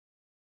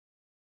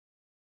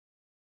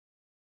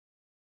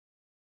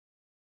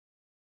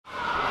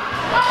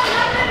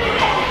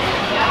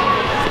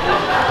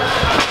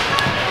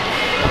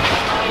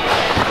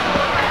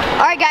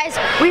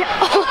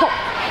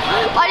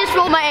I just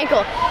rolled my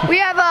ankle. We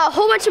have a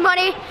whole bunch of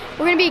money.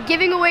 We're gonna be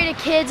giving away to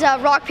kids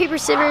rock, paper,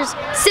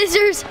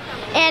 scissors,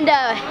 and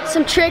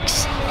some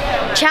tricks,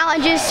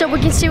 challenges, so we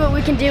can see what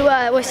we can do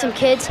with some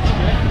kids.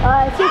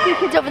 I see a few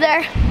kids over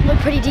there, look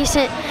pretty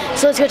decent,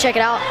 so let's go check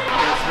it out.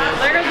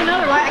 There goes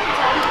another one.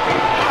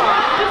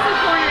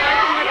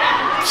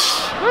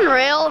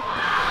 Unreal.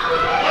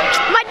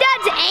 My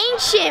dad's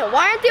ancient.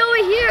 Why aren't they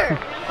over here?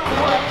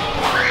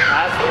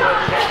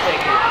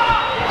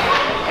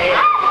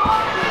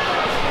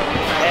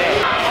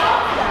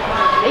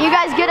 Are you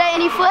guys good at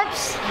any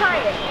flips?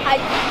 I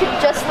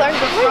just learned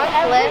the front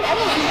flip.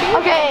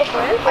 Okay.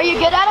 Are you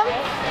good at them?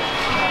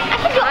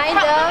 Kind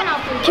of.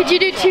 Could you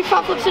do 2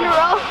 front flips in a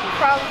row?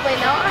 Probably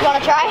not. You want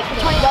to try for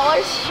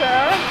 $20?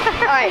 Sure.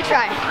 All right,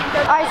 try.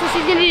 All right, so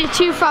she's gonna do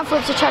 2 front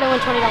flips to try to win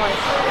 $20.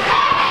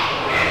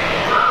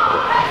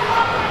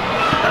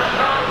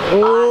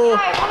 Ooh. All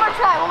right, one more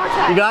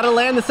try. You gotta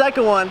land the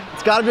second one.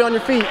 It's gotta be on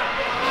your feet.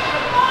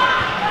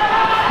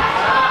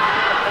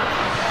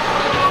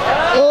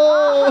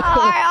 Oh. All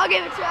right, I'll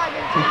give it to you.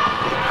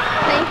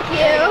 Thank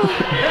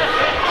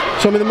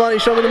you. Show me the money.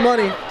 Show me the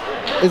money.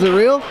 Is it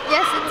real?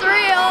 Yes, it's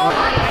real.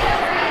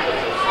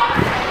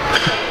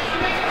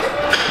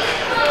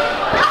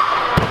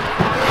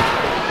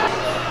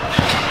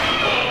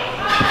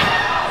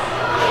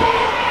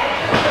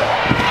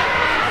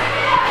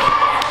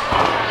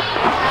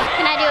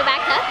 Can I do a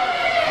back tuck?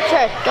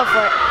 Sure, go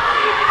for it.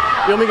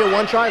 You only get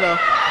 1 try though.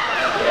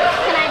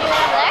 Can I do it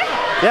over there?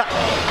 Yeah.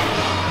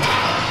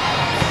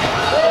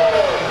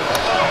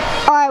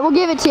 All right, we'll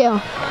give it to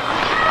you.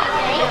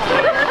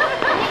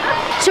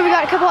 So we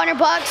got a couple $100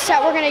 that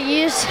we're gonna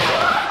use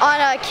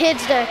on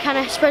kids to kind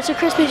of spread some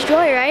Christmas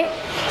joy, right?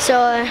 So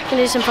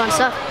gonna do some fun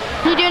stuff.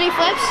 Can you do any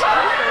flips?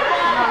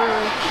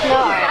 No.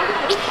 All right.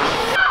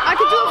 I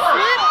could do a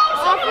flip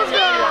off of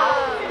the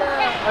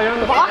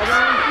box.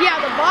 Yeah,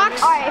 the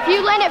box. All right, if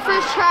you land it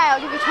first try, I'll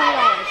give you $20.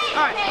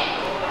 All right.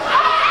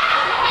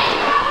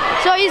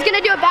 So he's gonna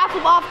do a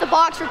backflip off the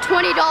box for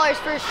 $20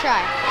 first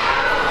try.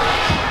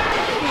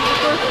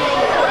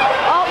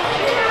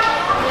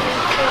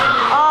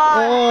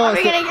 Oh, are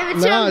we gonna give it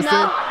to him?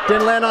 No.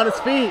 Didn't land on his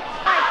feet.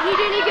 Alright, can you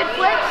do any good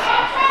flips?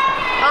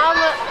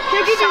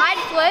 He'll give you side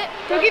flip.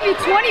 He'll give you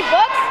 $20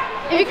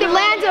 if you can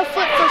land a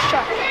flip first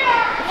try.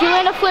 If you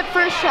land a flip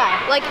first try.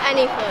 Like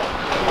any flip.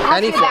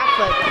 Any flip.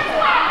 Backflip.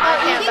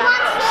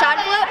 Side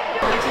flip.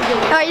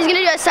 Alright, he's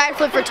gonna do a side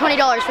flip for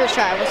 $20 first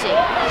try. We'll see.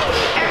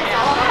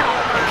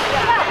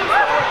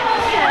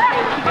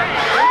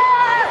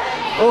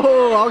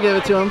 Oh, I'll give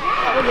it to him.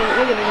 We'll give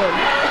it to him.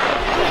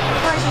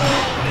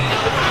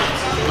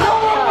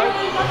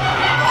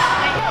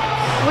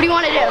 What do you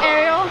want to do?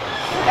 Aerial.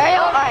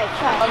 Aerial? Alright,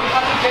 try.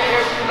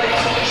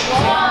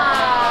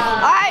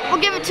 Alright, we'll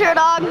give it to her,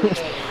 dog.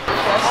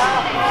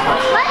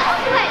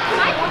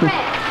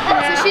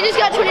 So she just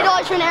got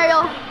 $20 for an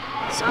aerial.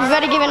 So we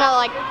better give her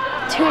like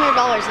 $200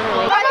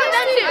 literally.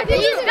 I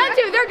think them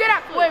two, they're good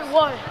at wait,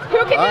 what?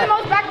 Who can do the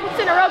most backflips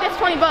in a row gets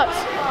 $20.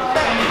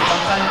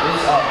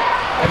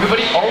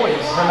 Everybody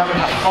always remember to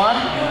have fun.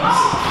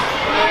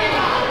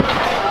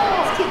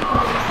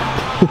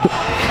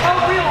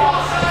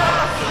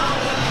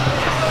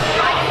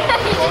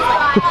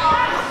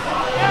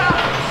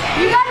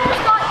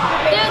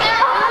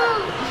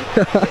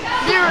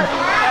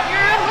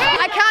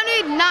 I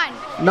counted 9. 9?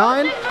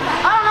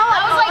 I don't know.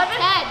 That was like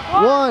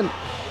 10. 1.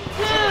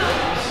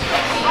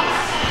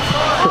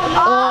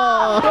 Oh.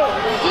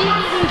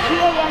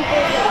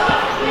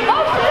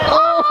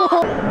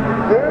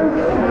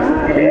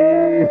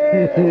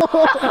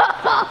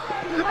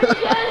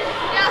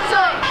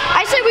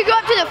 I said we go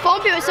up to the foam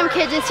pit with some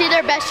kids and see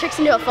their best tricks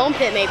into a foam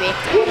pit maybe.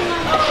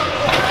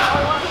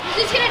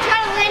 He's just gonna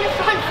try to land a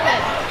front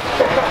flip.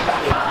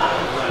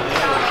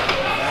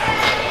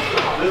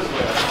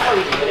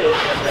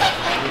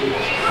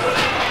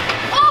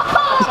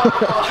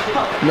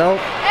 Nope.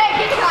 Hey,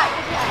 good try.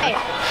 Hey.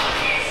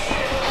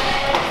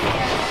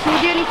 Can you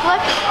do any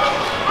flips?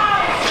 I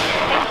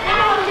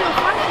can do a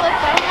front flip,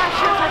 but I'm not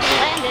sure if I can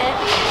land it.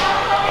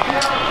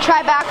 Try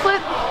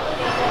backflip.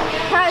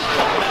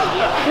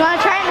 You want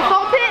to try it in the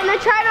foam pit and then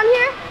try it on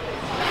here?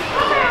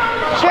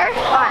 Sure?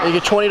 Alright. You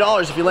get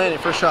 $20 if you land it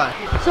first try.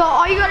 So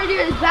all you gotta do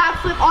is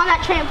backflip on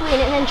that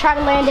trampoline and then try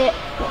to land it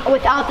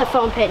without the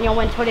foam pit and you'll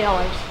win $20.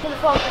 To the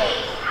foam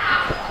pit.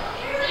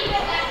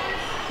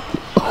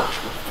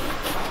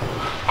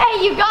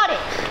 Hey, you got it!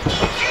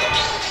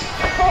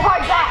 Pull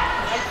hard back.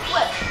 Like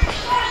flip.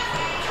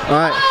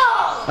 Alright.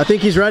 I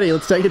think he's ready.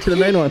 Let's take it to the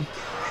main one.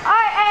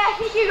 Alright, hey, I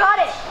think you got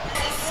it.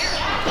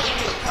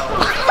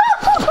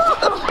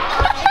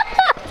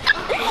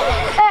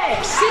 Hey,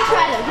 good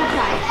try though, good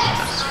try.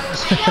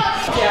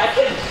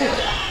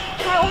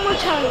 Try one more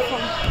time with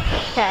him.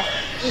 Okay.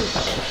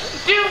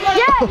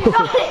 Yeah, you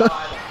got it.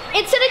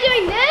 Instead of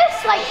doing this,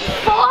 like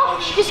fall,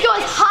 just go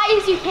as high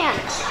as you can.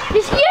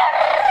 Just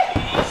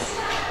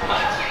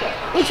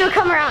and she'll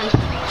come around.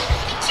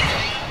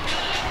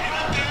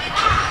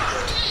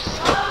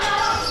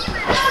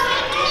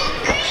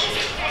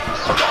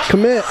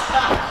 Commit.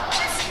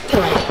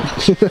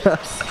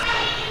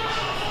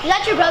 Is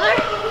that your brother?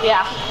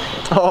 Yeah.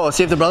 Oh,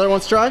 see if the brother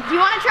wants to try? Do you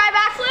want to try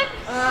backflip?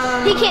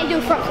 He can't do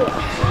a front flip.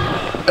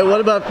 Hey,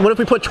 what if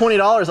we put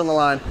 $20 on the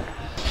line?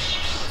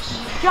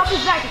 Drop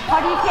his back as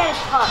hard as you can.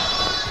 It's tough.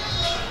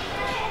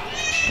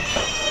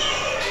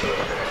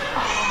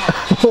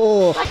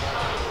 Oh.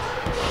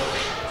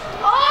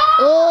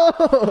 Oh.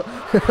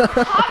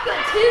 Taco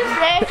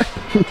Tuesday.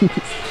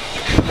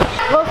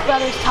 Both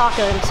brothers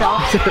taco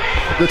themselves.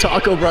 The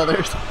Taco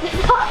Brothers.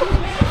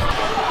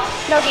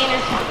 No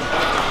gainers.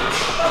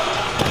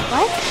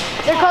 What?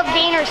 They're called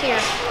gainers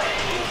here.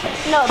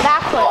 No,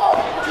 backflip.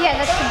 Yeah,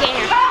 that's the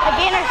gainer. A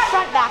gainer's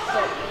front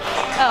backflip.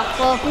 Oh,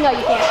 well, no,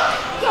 you can't.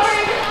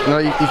 No,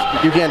 you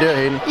can't do it,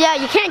 Hayden. Yeah,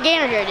 you can't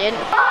gainer here, dude.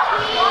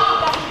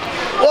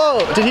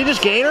 Whoa, did he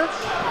just gainer?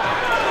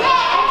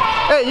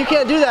 Hey, you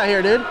can't do that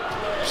here, dude.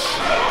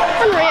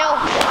 Unreal.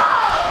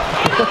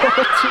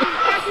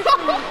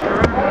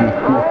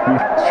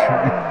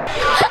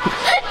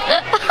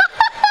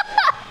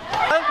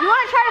 You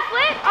want to try to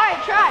flip? All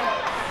right, try.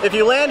 If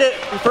you land it,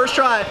 first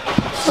try.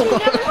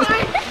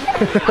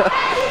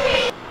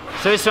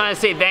 So I just want to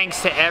say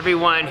thanks to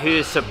everyone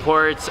who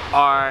supports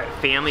our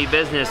family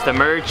business, the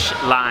merch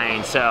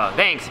line. So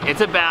thanks.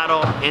 It's a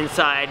battle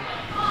inside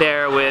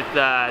there with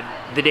the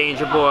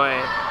Danger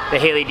Boy, the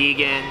Haley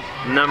Deegan,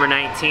 number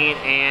 19,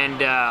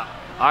 and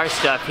our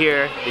stuff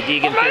here, the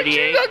Deegan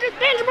 38,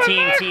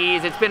 Team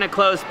T's. It's been a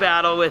close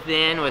battle with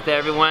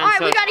everyone. All right,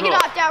 so we got to cool.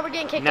 get off now. We're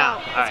getting kicked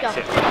out. All Let's right,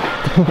 go. so.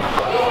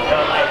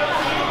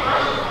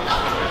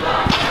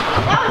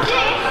 That was it.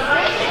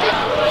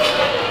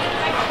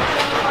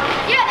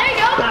 Yeah, there you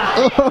go.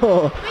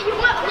 Oh. But you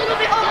want a little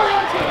bit over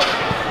onto it.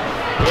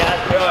 Yeah,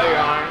 throw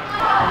your arm.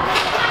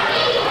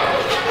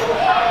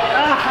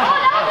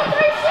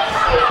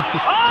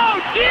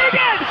 Oh,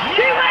 Deegan!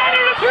 He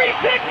landed a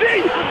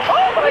 360!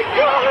 Oh my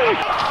God!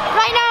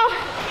 Right now,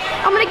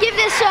 I'm gonna give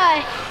this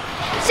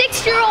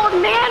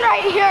 6-year-old man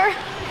right here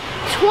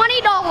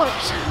 $20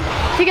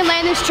 if he can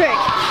land this trick.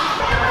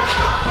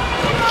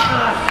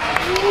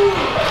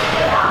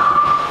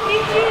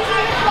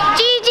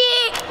 GG!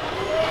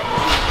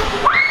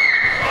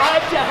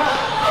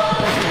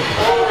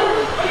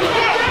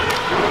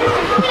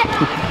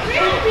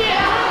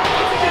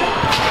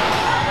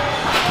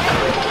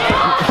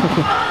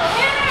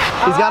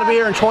 He's got to be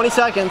here in 20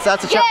 seconds.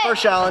 That's the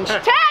first challenge.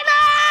 Tanner!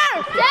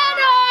 Tanner!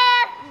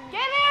 Give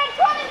me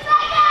 20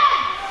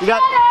 seconds! You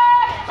got.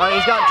 All right,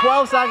 he's got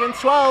 12 seconds.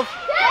 12,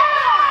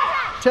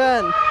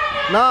 10,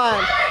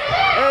 9,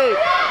 8,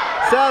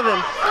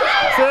 7,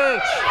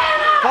 6,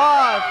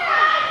 5,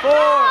 4,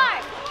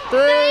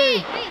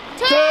 3,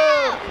 2,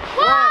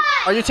 1.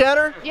 Are you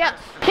Tanner? Yes.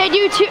 Okay,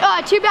 do two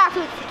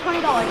backflips for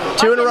 $20.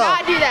 Two in a row.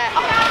 I do that.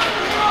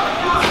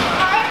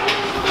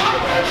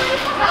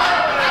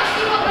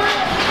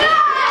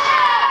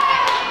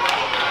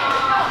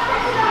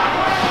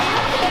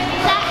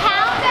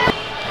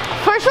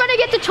 First one to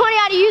get the 20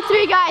 out of you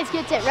three guys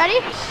gets it.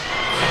 Ready?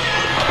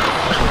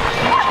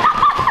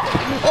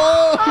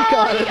 Oh, he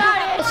got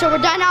it. So we're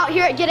done out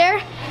here at Get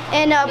Air,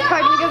 and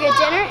probably gonna go get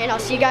dinner, and I'll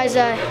see you guys.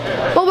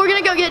 Well, we're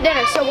gonna go get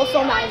dinner, so we'll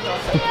film that as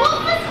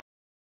well.